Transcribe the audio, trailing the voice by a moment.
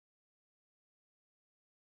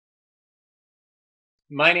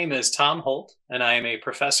My name is Tom Holt, and I am a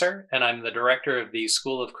professor, and I'm the director of the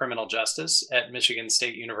School of Criminal Justice at Michigan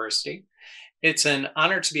State University. It's an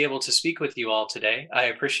honor to be able to speak with you all today. I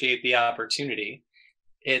appreciate the opportunity.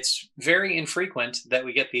 It's very infrequent that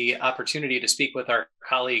we get the opportunity to speak with our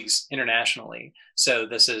colleagues internationally, so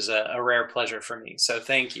this is a rare pleasure for me. So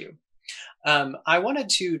thank you. I wanted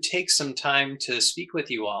to take some time to speak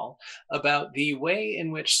with you all about the way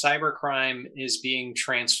in which cybercrime is being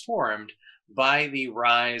transformed by the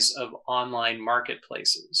rise of online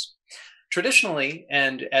marketplaces. Traditionally,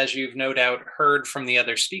 and as you've no doubt heard from the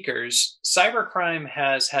other speakers, cybercrime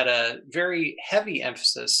has had a very heavy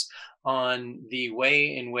emphasis on the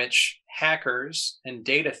way in which hackers and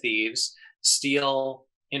data thieves steal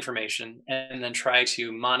information and then try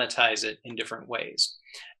to monetize it in different ways.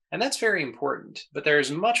 And that's very important, but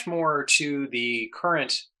there's much more to the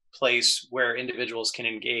current place where individuals can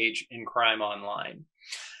engage in crime online.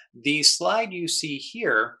 The slide you see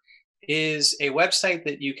here is a website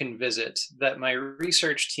that you can visit that my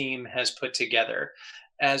research team has put together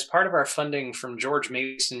as part of our funding from George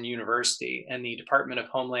Mason University and the Department of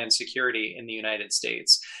Homeland Security in the United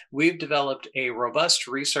States. We've developed a robust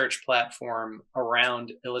research platform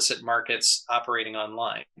around illicit markets operating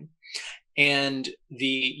online. And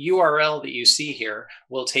the URL that you see here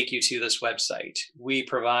will take you to this website. We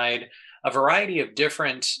provide a variety of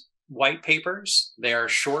different white papers. They are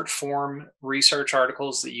short form research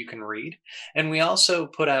articles that you can read. And we also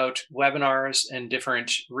put out webinars and different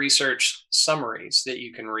research summaries that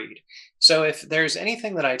you can read. So if there's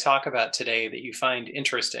anything that I talk about today that you find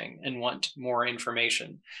interesting and want more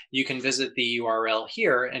information, you can visit the URL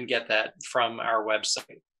here and get that from our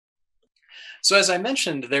website. So as I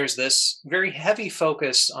mentioned, there's this very heavy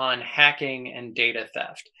focus on hacking and data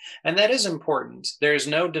theft. And that is important. There's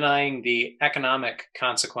no denying the economic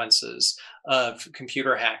consequences of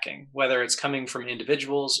computer hacking, whether it's coming from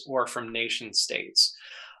individuals or from nation states.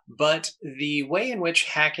 But the way in which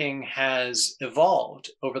hacking has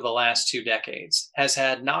evolved over the last 2 decades has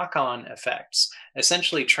had knock-on effects,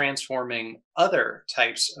 essentially transforming other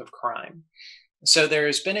types of crime. So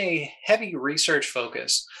there's been a heavy research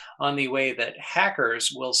focus on the way that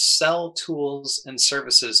hackers will sell tools and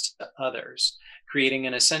services to others, creating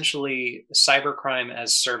an essentially cybercrime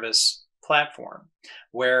as service platform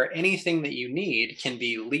where anything that you need can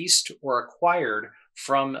be leased or acquired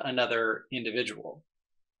from another individual.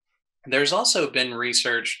 There's also been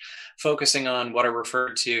research focusing on what are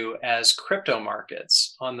referred to as crypto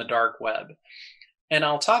markets on the dark web. And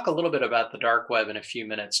I'll talk a little bit about the dark web in a few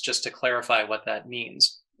minutes just to clarify what that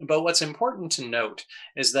means. But what's important to note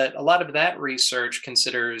is that a lot of that research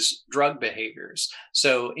considers drug behaviors.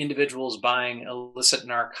 So individuals buying illicit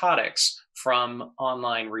narcotics from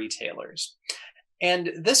online retailers.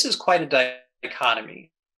 And this is quite a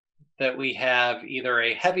dichotomy that we have either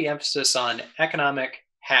a heavy emphasis on economic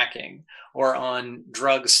hacking or on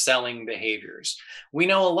drug selling behaviors. We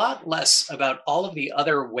know a lot less about all of the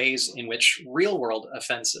other ways in which real world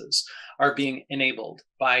offenses are being enabled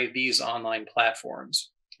by these online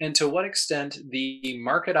platforms, and to what extent the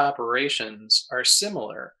market operations are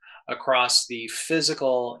similar across the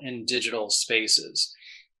physical and digital spaces.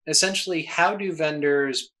 Essentially, how do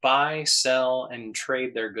vendors buy, sell, and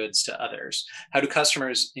trade their goods to others? How do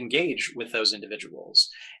customers engage with those individuals?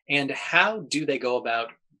 And how do they go about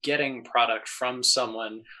getting product from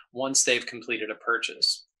someone once they've completed a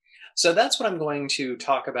purchase? So that's what I'm going to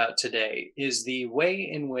talk about today, is the way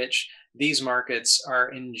in which these markets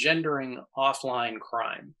are engendering offline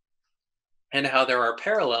crime, and how there are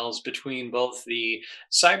parallels between both the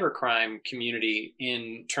cybercrime community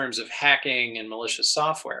in terms of hacking and malicious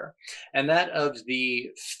software, and that of the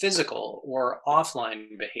physical or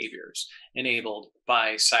offline behaviors enabled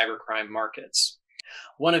by cybercrime markets.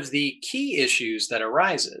 One of the key issues that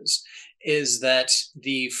arises is that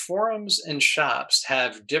the forums and shops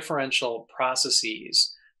have differential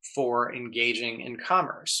processes for engaging in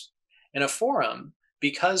commerce. In a forum,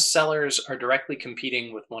 because sellers are directly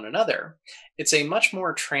competing with one another, it's a much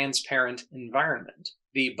more transparent environment.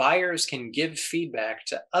 The buyers can give feedback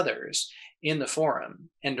to others in the forum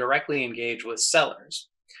and directly engage with sellers.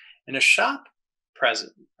 In a shop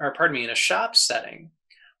in a shop setting,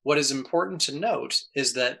 what is important to note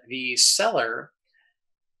is that the seller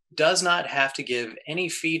does not have to give any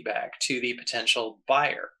feedback to the potential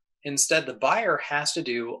buyer. Instead, the buyer has to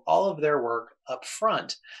do all of their work up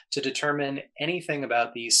front to determine anything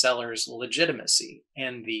about the seller's legitimacy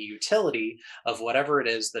and the utility of whatever it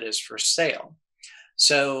is that is for sale.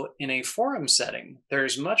 So in a forum setting,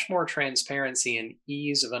 there's much more transparency and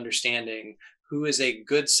ease of understanding who is a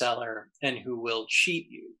good seller and who will cheat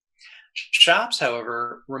you. Shops,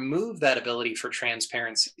 however, remove that ability for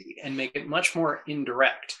transparency and make it much more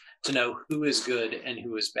indirect to know who is good and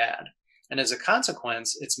who is bad. And as a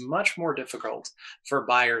consequence, it's much more difficult for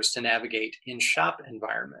buyers to navigate in shop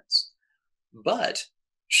environments. But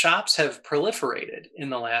shops have proliferated in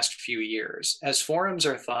the last few years as forums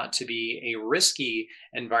are thought to be a risky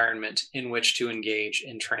environment in which to engage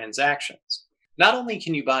in transactions. Not only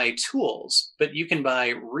can you buy tools, but you can buy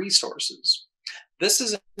resources. This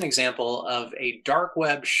is an example of a dark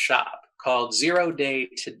web shop called 0 Day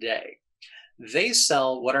Today. They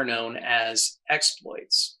sell what are known as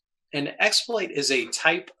exploits. An exploit is a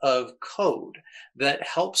type of code that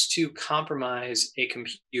helps to compromise a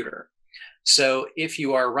computer. So if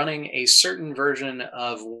you are running a certain version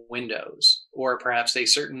of Windows or perhaps a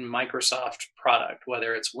certain Microsoft product,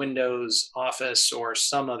 whether it's Windows, Office, or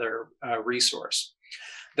some other resource,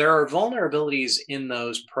 there are vulnerabilities in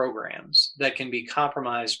those programs that can be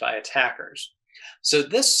compromised by attackers. So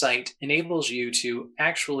this site enables you to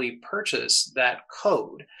actually purchase that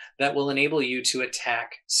code that will enable you to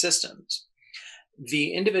attack systems.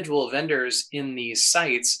 The individual vendors in these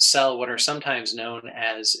sites sell what are sometimes known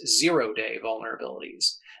as 0 Day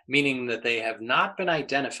vulnerabilities, meaning that they have not been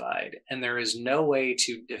identified and there is no way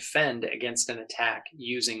to defend against an attack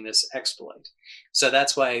using this exploit. So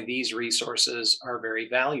that's why these resources are very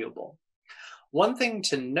valuable. One thing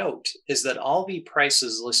to note is that all the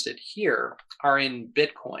prices listed here are in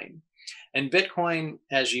Bitcoin. And Bitcoin,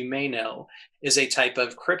 as you may know, is a type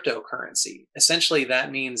of cryptocurrency. Essentially, that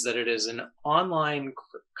means that it is an online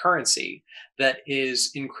currency that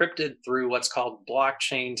is encrypted through what's called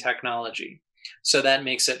blockchain technology. So that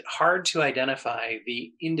makes it hard to identify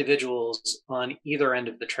the individuals on either end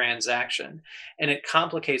of the transaction, and it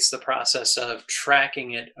complicates the process of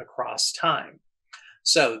tracking it across time.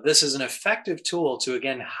 So this is an effective tool to,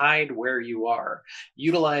 again, hide where you are,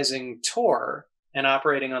 utilizing Tor and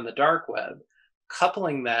operating on the dark web.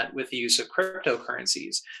 Coupling that with the use of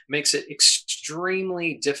cryptocurrencies makes it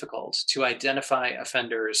extremely difficult to identify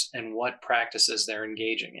offenders and what practices they're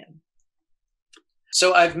engaging in.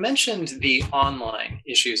 So I've mentioned the online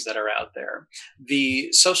issues that are out there.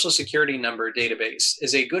 The Social Security number database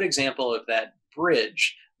is a good example of that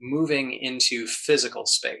bridge moving into physical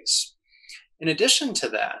space. In addition to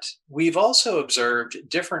that, we've also observed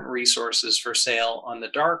different resources for sale on the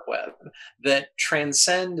dark web that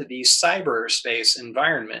transcend the cyberspace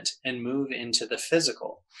environment and move into the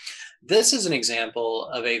physical. This is an example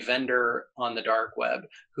of a vendor on the dark web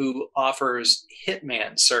who offers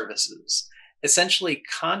hitman services, essentially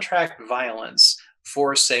contract violence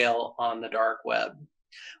for sale on the dark web.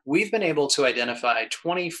 We've been able to identify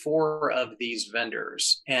 24 of these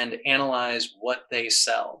vendors and analyze what they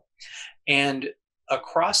sell. And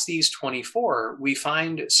across these 24, we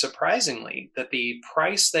find surprisingly that the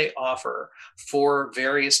price they offer for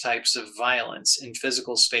various types of violence in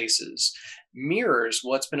physical spaces mirrors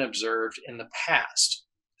what's been observed in the past.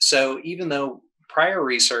 So even though prior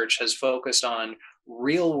research has focused on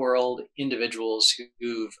real world individuals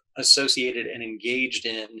who've associated and engaged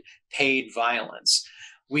in paid violence,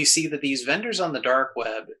 we see that these vendors on the dark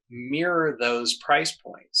web mirror those price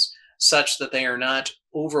points, such that they are not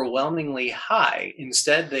overwhelmingly high.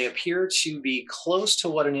 Instead, they appear to be close to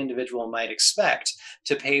what an individual might expect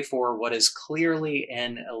to pay for what is clearly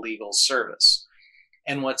an illegal service.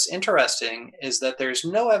 And what's interesting is that there's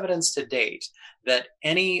no evidence to date that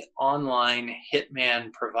any online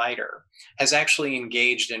hitman provider has actually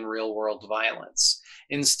engaged in real-world violence.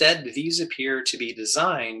 Instead, these appear to be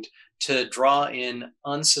designed to draw in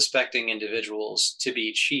unsuspecting individuals to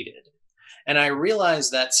be cheated. And I realize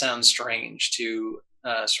that sounds strange to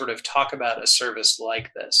sort of talk about a service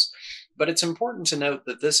like this, but it's important to note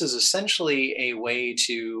that this is essentially a way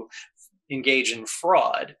to engage in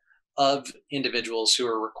fraud of individuals who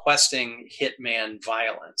are requesting hitman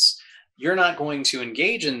violence. You're not going to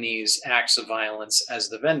engage in these acts of violence as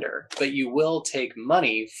the vendor, but you will take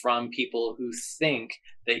money from people who think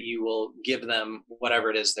that you will give them whatever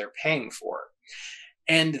it is they're paying for.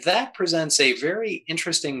 And that presents a very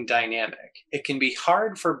interesting dynamic. It can be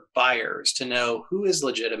hard for buyers to know who is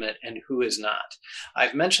legitimate and who is not.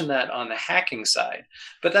 I've mentioned that on the hacking side,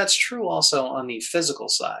 but that's true also on the physical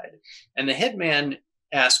side. And the hitman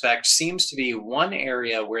aspect seems to be one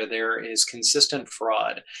area where there is consistent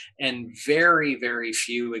fraud and very, very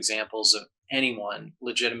few examples of anyone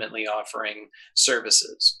legitimately offering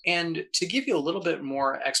services. And to give you a little bit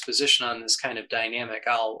more exposition on this kind of dynamic,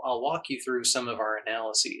 I'll walk you through some of our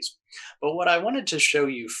analyses. But what I wanted to show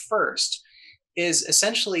you first is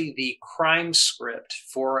essentially the crime script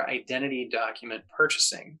for identity document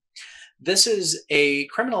purchasing. This is a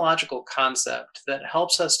criminological concept that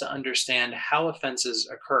helps us to understand how offenses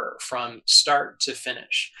occur from start to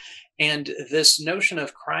finish. And this notion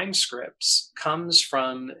of crime scripts comes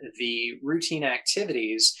from the routine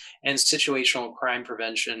activities and situational crime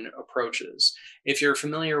prevention approaches. If you're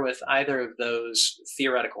familiar with either of those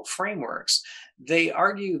theoretical frameworks, they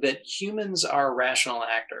argue that humans are rational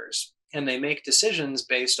actors and they make decisions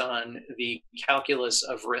based on the calculus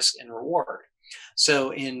of risk and reward.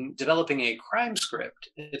 So, in developing a crime script,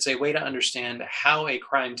 it's a way to understand how a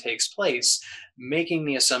crime takes place, making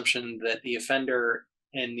the assumption that the offender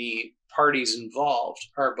and the parties involved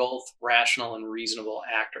are both rational and reasonable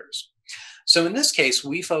actors. So, in this case,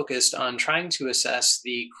 we focused on trying to assess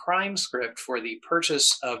the crime script for the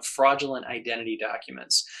purchase of fraudulent identity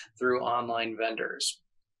documents through online vendors.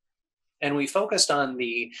 And we focused on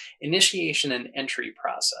the initiation and entry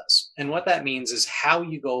process. And what that means is how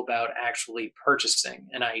you go about actually purchasing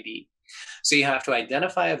an ID. So you have to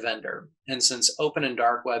identify a vendor. And since open and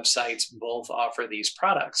dark websites both offer these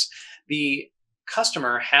products, the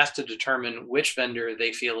customer has to determine which vendor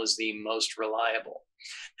they feel is the most reliable.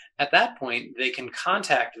 At that point, they can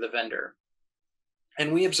contact the vendor.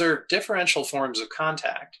 And we observe differential forms of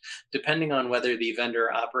contact depending on whether the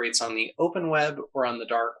vendor operates on the open web or on the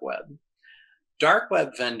dark web. Dark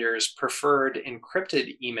web vendors preferred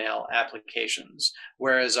encrypted email applications,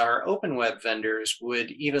 whereas our open web vendors would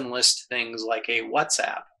even list things like a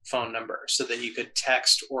WhatsApp phone number so that you could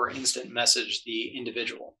text or instant message the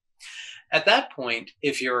individual. At that point,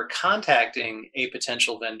 if you're contacting a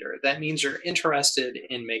potential vendor, that means you're interested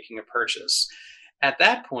in making a purchase. At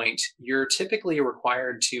that point, you're typically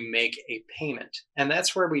required to make a payment. And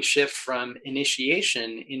that's where we shift from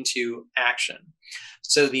initiation into action.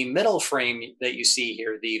 So the middle frame that you see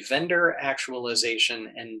here, the vendor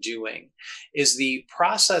actualization and doing, is the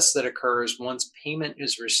process that occurs once payment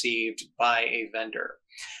is received by a vendor.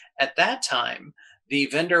 At that time, the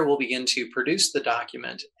vendor will begin to produce the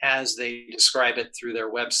document as they describe it through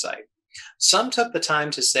their website. Some took the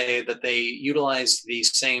time to say that they utilized the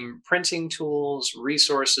same printing tools,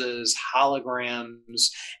 resources, holograms,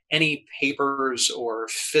 any papers or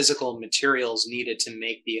physical materials needed to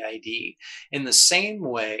make the ID in the same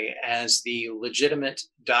way as the legitimate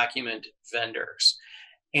document vendors.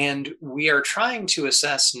 And we are trying to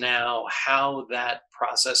assess now how that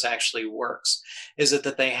process actually works. Is it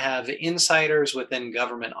that they have insiders within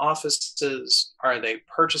government offices? Are they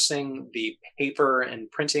purchasing the paper and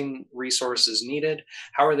printing resources needed?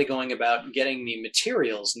 How are they going about getting the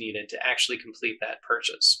materials needed to actually complete that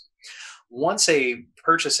purchase? Once a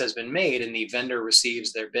purchase has been made and the vendor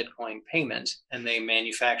receives their Bitcoin payment and they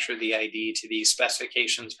manufacture the ID to the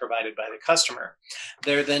specifications provided by the customer,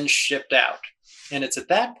 they're then shipped out. And it's at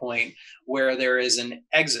that point where there is an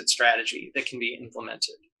exit strategy that can be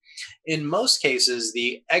implemented. In most cases,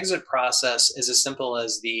 the exit process is as simple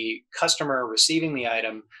as the customer receiving the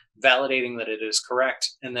item, validating that it is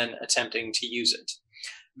correct, and then attempting to use it.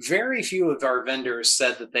 Very few of our vendors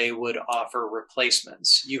said that they would offer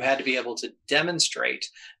replacements. You had to be able to demonstrate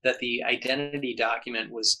that the identity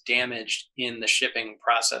document was damaged in the shipping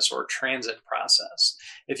process or transit process.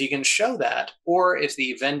 If you can show that, or if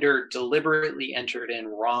the vendor deliberately entered in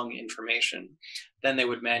wrong information, then they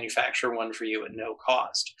would manufacture one for you at no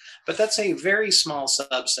cost. But that's a very small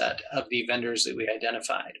subset of the vendors that we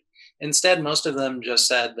identified. Instead, most of them just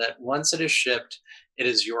said that once it is shipped, it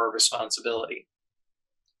is your responsibility.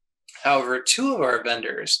 However, two of our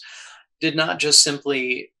vendors did not just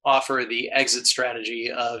simply offer the exit strategy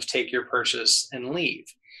of take your purchase and leave.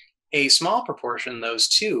 A small proportion, those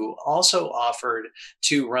two, also offered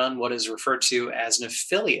to run what is referred to as an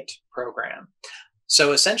affiliate program.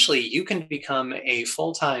 So essentially, you can become a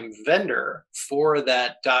full-time vendor for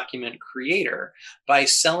that document creator by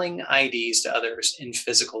selling IDs to others in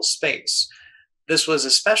physical space. This was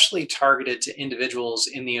especially targeted to individuals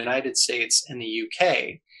in the United States and the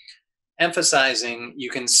UK, emphasizing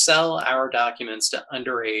you can sell our documents to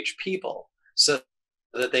underage people so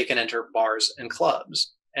that they can enter bars and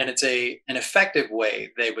clubs. And it's an effective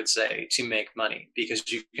way, they would say, to make money because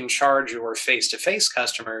you can charge your face-to-face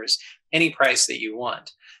customers any price that you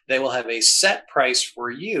want. They will have a set price for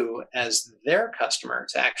you as their customer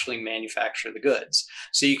to actually manufacture the goods.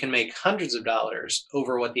 So you can make hundreds of dollars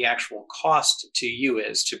over what the actual cost to you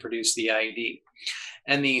is to produce the ID.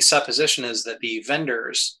 And the supposition is that the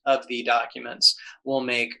vendors of the documents will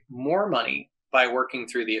make more money by working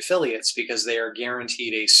through the affiliates because they are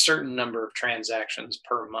guaranteed a certain number of transactions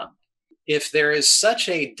per month. If there is such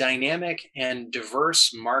a dynamic and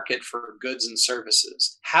diverse market for goods and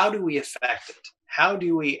services, how do we affect it? How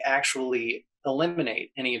do we actually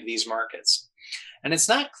eliminate any of these markets? And it's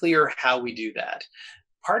not clear how we do that.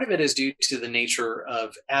 Part of it is due to the nature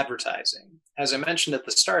of advertising. As I mentioned at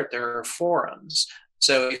the start, there are forums.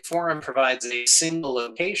 So a forum provides a single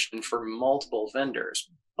location for multiple vendors,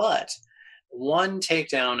 but one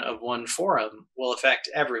takedown of one forum will affect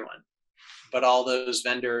everyone. But all those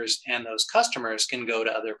vendors and those customers can go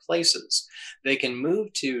to other places. They can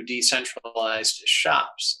move to decentralized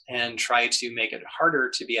shops and try to make it harder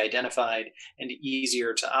to be identified and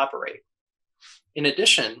easier to operate. In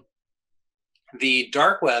addition, the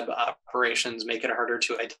dark web operations make it harder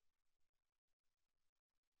to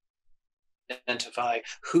identify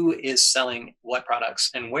who is selling what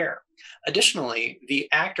products and where. Additionally, the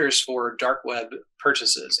actors for dark web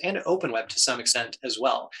purchases and open web to some extent as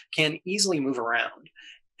well can easily move around.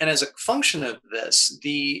 And as a function of this,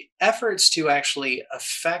 the efforts to actually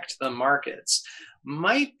affect the markets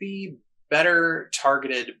might be better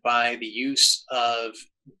targeted by the use of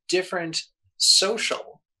different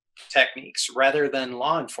social techniques rather than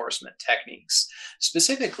law enforcement techniques.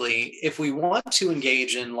 Specifically, if we want to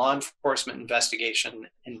engage in law enforcement investigation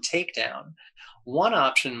and takedown, one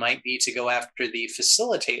option might be to go after the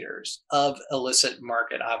facilitators of illicit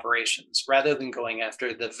market operations rather than going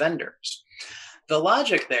after the vendors. The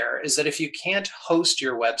logic there is that if you can't host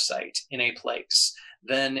your website in a place,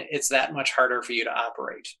 then it's that much harder for you to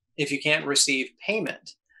operate. If you can't receive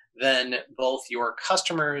payment, then both your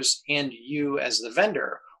customers and you as the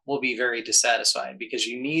vendor will be very dissatisfied because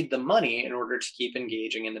you need the money in order to keep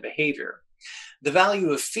engaging in the behavior. The value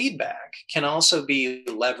of feedback can also be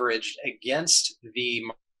leveraged against the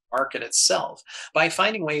market itself by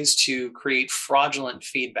finding ways to create fraudulent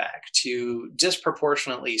feedback to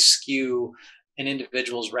disproportionately skew an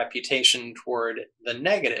individual's reputation toward the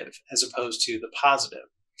negative as opposed to the positive.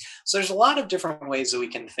 So there's a lot of different ways that we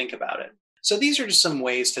can think about it. So these are just some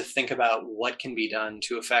ways to think about what can be done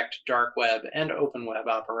to affect dark web and open web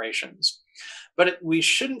operations. But we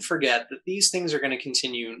shouldn't forget that these things are going to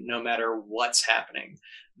continue no matter what's happening.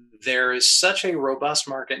 There is such a robust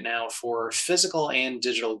market now for physical and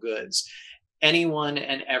digital goods. Anyone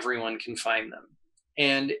and everyone can find them.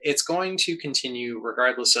 And it's going to continue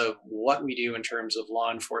regardless of what we do in terms of law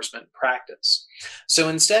enforcement practice. So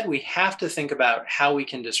instead, we have to think about how we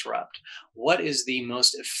can disrupt. What is the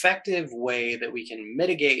most effective way that we can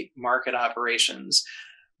mitigate market operations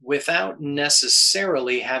without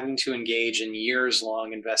necessarily having to engage in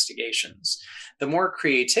years-long investigations? The more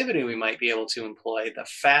creativity we might be able to employ, the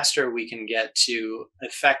faster we can get to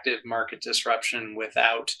effective market disruption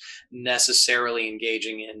without necessarily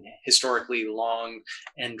engaging in historically long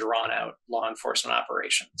and drawn-out law enforcement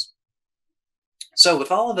operations. So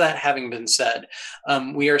with all of that having been said,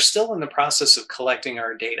 we are still in the process of collecting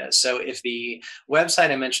our data. So if the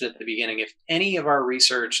website I mentioned at the beginning, if any of our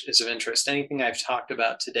research is of interest, anything I've talked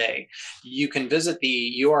about today, you can visit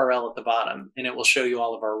the URL at the bottom and it will show you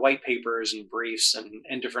all of our white papers and briefs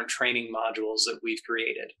and different training modules that we've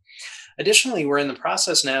created. Additionally, we're in the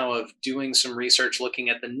process now of doing some research looking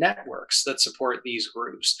at the networks that support these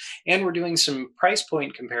groups. And we're doing some price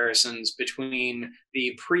point comparisons between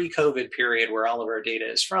the pre-COVID period where all of our data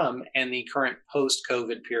is from and the current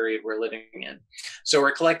post-COVID period we're living in. So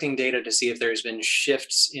we're collecting data to see if there's been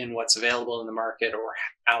shifts in what's available in the market or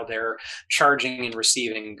how they're charging and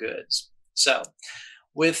receiving goods. So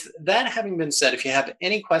with that having been said, if you have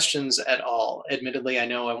any questions at all, admittedly, I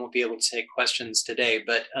know I won't be able to take questions today,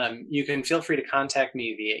 but you can feel free to contact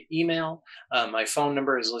me via email. My phone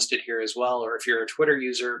number is listed here as well, or if you're a Twitter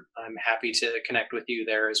user, I'm happy to connect with you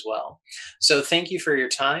there as well. So thank you for your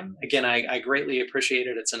time. Again, I greatly appreciate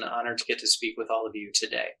it. It's an honor to get to speak with all of you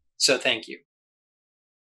today. So thank you.